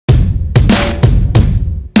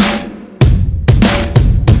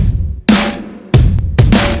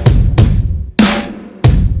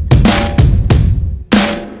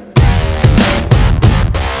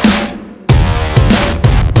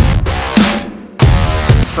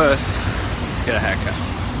first, let's get a haircut.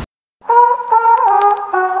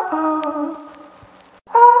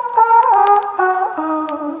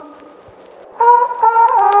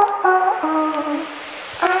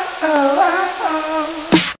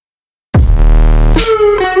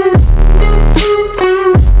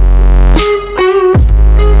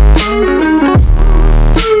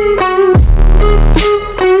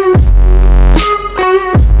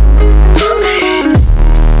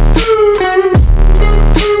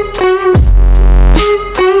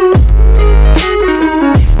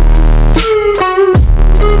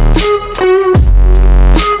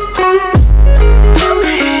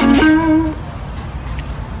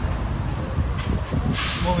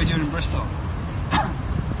 What are we doing in Bristol?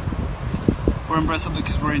 We're in Bristol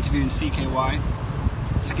because we're interviewing CKY,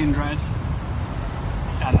 Skindred,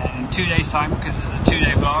 and then in 2 days time, because this is a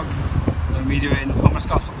 2-day vlog, we're going to be doing Homeless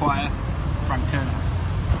Gospel Choir, Frank Turner.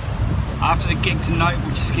 After the gig tonight,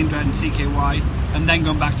 which is Skindred and CKY, and then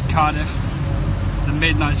going back to Cardiff, the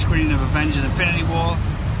midnight screening of Avengers Infinity War,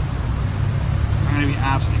 I'm going to be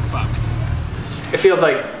absolutely fucked. It feels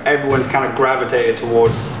like everyone's kind of gravitated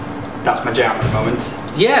towards That's My Jam at the moment.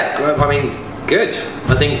 Yeah, I mean, good.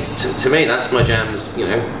 I think to me that's my jam's, you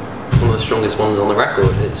know, one of the strongest ones on the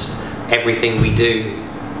record. It's everything we do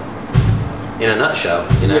in a nutshell,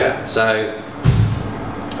 you know. Yeah. So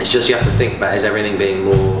it's just you have to think about is everything being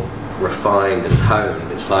more refined and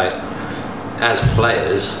honed. It's like as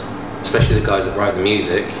players, especially the guys that write the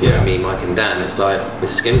music, you know, me, Mike and Dan, it's like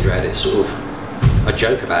with Skindred, it's sort of a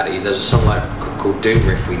joke about it. There's a song like called Doom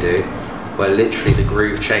Riff we do, where literally the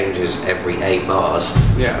groove changes every 8 bars.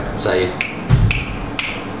 Yeah. So you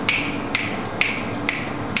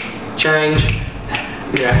change.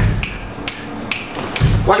 Yeah.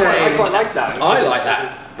 I quite like that. I like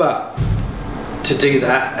that, but to do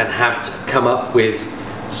that and have to come up with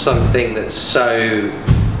something that's so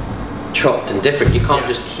chopped and different, you can't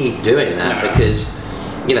just keep doing that because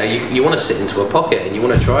you know you want to sit into a pocket and you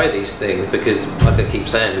want to try these things because, like I keep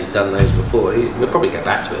saying, we've done those before. We'll probably get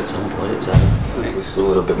back to it at some point. So it was a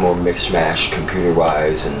little bit more mishmash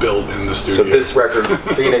computer-wise and built in the studio. So this record,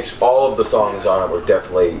 Phoenix, all of the songs on it were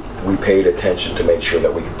definitely, we paid attention to make sure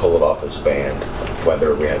that we could pull it off as a band,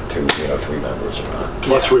 whether we had 2, 3 members or not.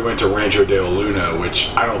 Plus we went to Rancho de Luna, which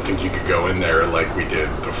I don't think you could go in there like we did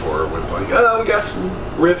before with like, oh, we got some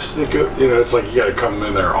riffs that go, you know, it's like you got to come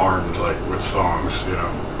in there armed like with songs, you know.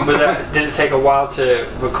 Did it take a while to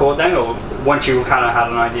record then, or once you kind of had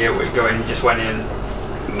an idea where you're going, you just went in?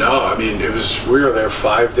 No, I mean, we were there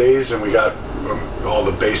 5 days and we got all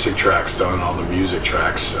the basic tracks done, all the music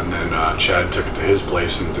tracks, and then Chad took it to his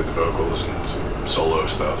place and did the vocals and some solo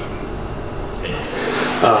stuff.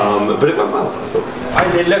 But it went well, I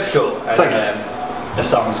thought. It looks cool. And, Thank you. The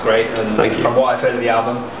song's great, and Thank you. From what I've heard of the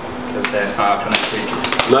album, because it's not out till next week.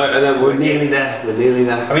 No, and then we're nearly there. We're nearly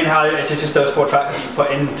there. I mean, how is it just those 4 tracks that you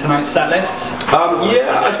put in tonight's set list?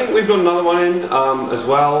 Yeah, I think we've got another one in as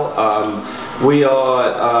well. We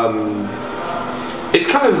are. It's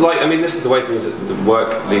kind of like, I mean, this is the way things that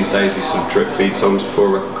work these days. You sort of drip feed songs before a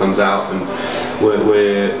record comes out, and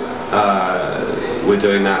we're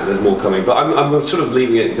doing that. There's more coming, but I'm sort of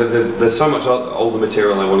leaving it. There's so much older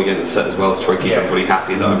material I want to get in the set as well to try and keep everybody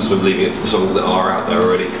happy that I'm sort of leaving it to the songs that are out there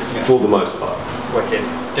already for the most part. Wicked,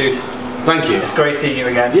 dude. Thank you. It's great seeing you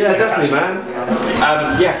again. Yeah, definitely, man.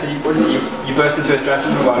 Yeah. So you burst into his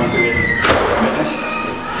dressing room while he's doing fitness.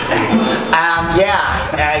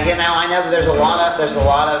 You know, I know that there's a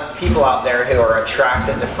lot of people out there who are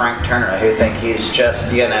attracted to Frank Turner, who think he's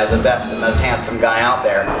just, you know, the best and most handsome guy out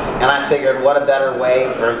there. And I figured, what a better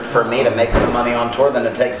way for me to make some money on tour than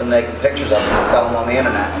to take some naked pictures of him and sell them on the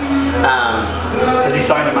internet. Does he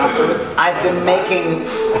sign them afterwards? I've been making,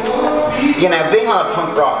 you know, being on a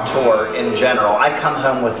punk rock tour in general, I come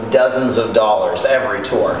home with dozens of dollars every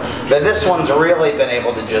tour. But this one's really been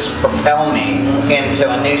able to just propel me into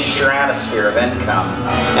a new stratosphere of income.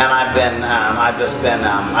 And I've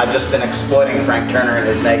just been exploiting Frank Turner and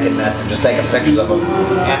his nakedness and just taking pictures of him.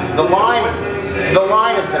 And the line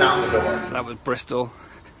has been out the door. So that was Bristol.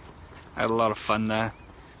 I had a lot of fun there.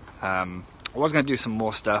 I was going to do some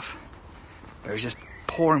more stuff, but it was just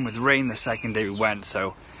pouring with rain the second day we went,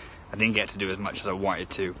 so I didn't get to do as much as I wanted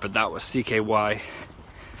to. But that was CKY,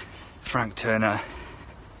 Frank Turner,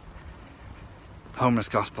 Homeless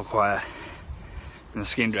Gospel Choir, and the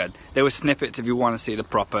Skindred. There were snippets. If you want to see the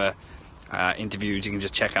proper interviews, you can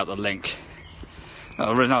just check out the link.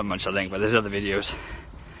 Well, there's not much of a link, but there's other videos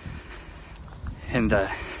in the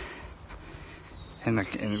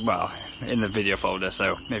video folder.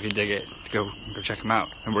 So if you dig it, go check them out.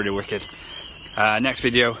 They're really wicked. Next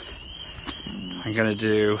video, I'm gonna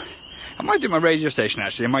do. I might do my radio station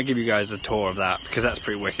actually. I might give you guys a tour of that because that's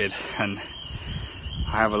pretty wicked, and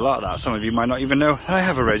I have a lot of that. Some of you might not even know that I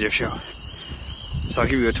have a radio show. So I'll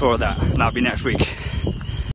give you a tour of that, and that'll be next week.